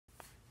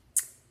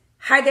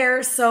Hi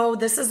there. So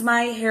this is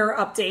my hair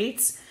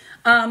update.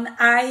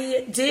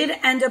 I did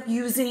end up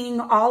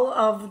using all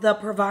of the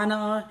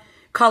Pravana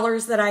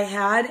colors that I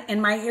had, and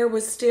my hair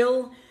was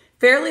still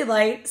fairly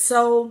light.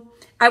 So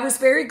I was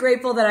very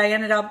grateful that I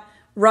ended up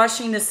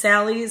rushing to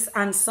Sally's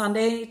on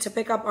Sunday to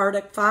pick up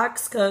Arctic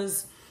Fox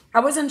because I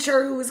wasn't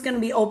sure who was going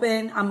to be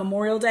open on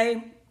Memorial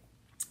Day.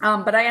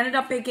 But I ended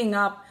up picking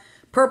up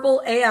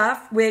Purple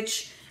AF,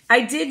 which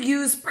I did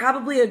use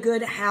probably a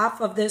good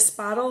half of this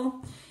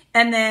bottle.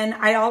 And then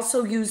I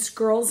also used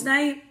Girls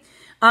Night.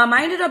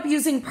 I ended up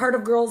using part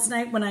of Girls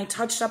Night when I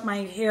touched up my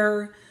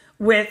hair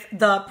with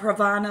the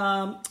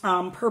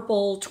Pravana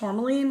Purple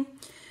Tourmaline.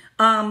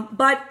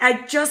 But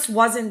I just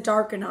wasn't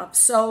dark enough.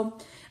 So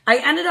I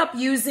ended up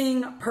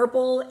using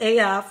Purple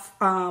AF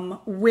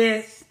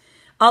with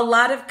a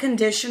lot of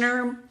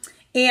conditioner.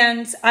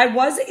 And I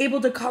was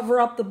able to cover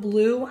up the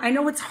blue. I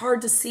know it's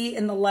hard to see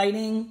in the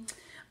lighting.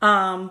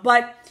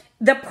 But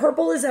the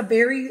purple is a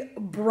very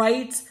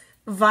bright,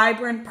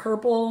 vibrant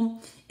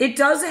purple. It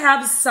does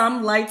have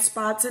some light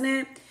spots in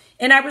it.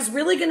 And I was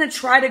really going to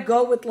try to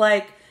go with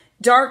like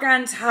dark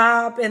on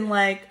top and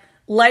like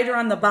lighter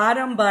on the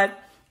bottom. But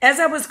as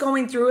I was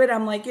going through it,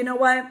 I'm like, you know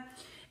what?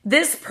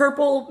 This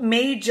purple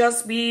may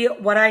just be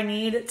what I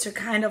need to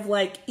kind of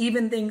like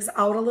even things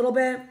out a little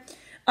bit.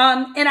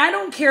 And I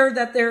don't care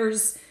that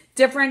there's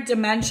different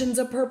dimensions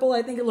of purple.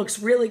 I think it looks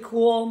really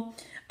cool.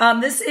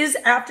 This is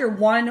after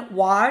one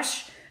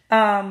wash.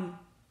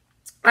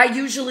 I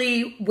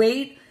usually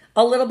wait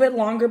a little bit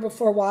longer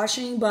before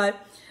washing, but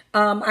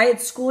I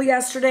had school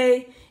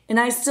yesterday and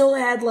I still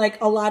had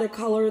like a lot of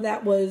color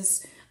that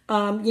was,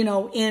 you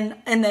know,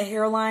 in the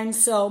hairline.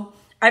 So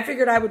I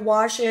figured I would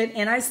wash it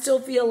and I still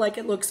feel like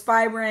it looks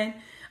vibrant.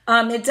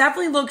 It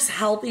definitely looks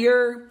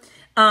healthier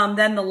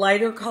than the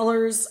lighter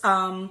colors.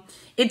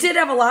 It did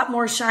have a lot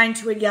more shine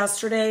to it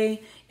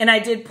yesterday, and I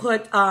did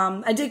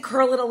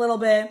curl it a little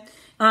bit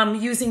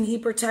using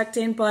heat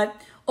protectant, but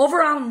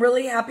overall I'm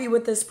really happy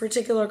with this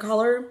particular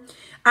color.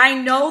 I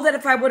know that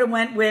if I would have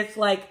went with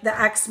like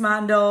the X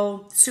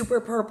Mondo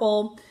Super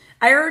Purple,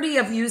 I already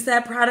have used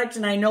that product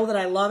and I know that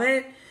I love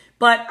it,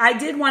 but I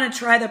did want to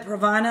try the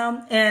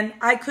Pravana and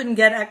I couldn't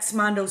get X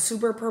Mondo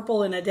Super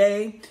Purple in a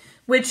day,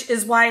 which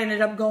is why I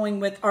ended up going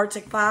with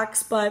Arctic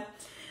Fox. But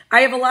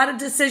I have a lot of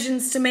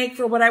decisions to make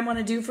for what I want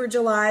to do for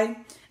July,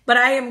 but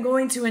I am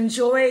going to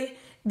enjoy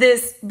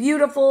this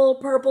beautiful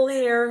purple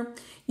hair.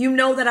 You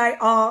know that I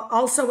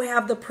also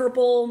have the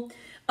purple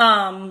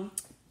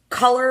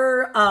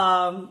color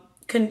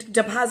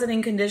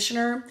depositing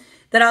conditioner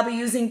that I'll be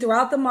using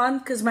throughout the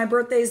month because my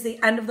birthday is the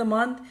end of the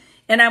month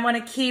and I want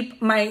to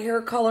keep my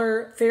hair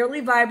color fairly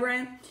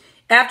vibrant.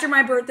 After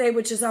my birthday,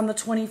 which is on the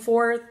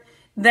 24th,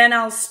 then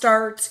I'll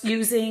start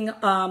using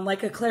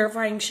like a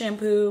clarifying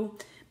shampoo,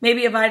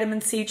 maybe a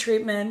vitamin C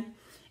treatment,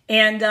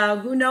 and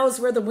who knows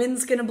where the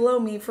wind's going to blow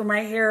me for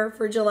my hair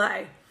for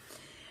July.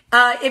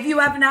 If you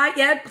have not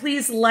yet,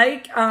 please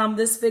like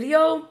this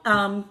video.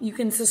 You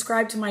can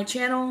subscribe to my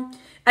channel.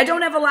 I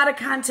don't have a lot of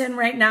content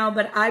right now,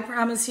 but I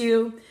promise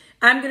you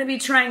I'm going to be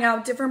trying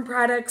out different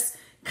products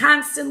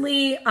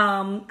constantly.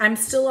 I'm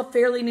still a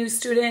fairly new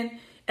student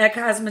at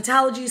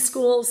cosmetology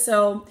school,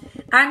 so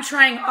I'm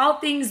trying all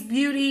things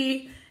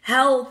beauty,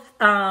 health,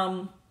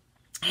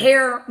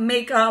 hair,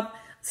 makeup,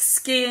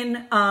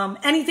 skin,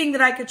 anything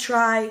that I could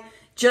try,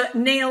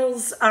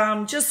 nails,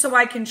 just so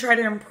I can try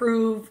to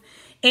improve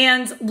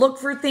and look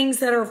for things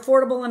that are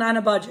affordable and on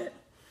a budget.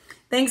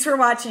 Thanks for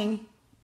watching.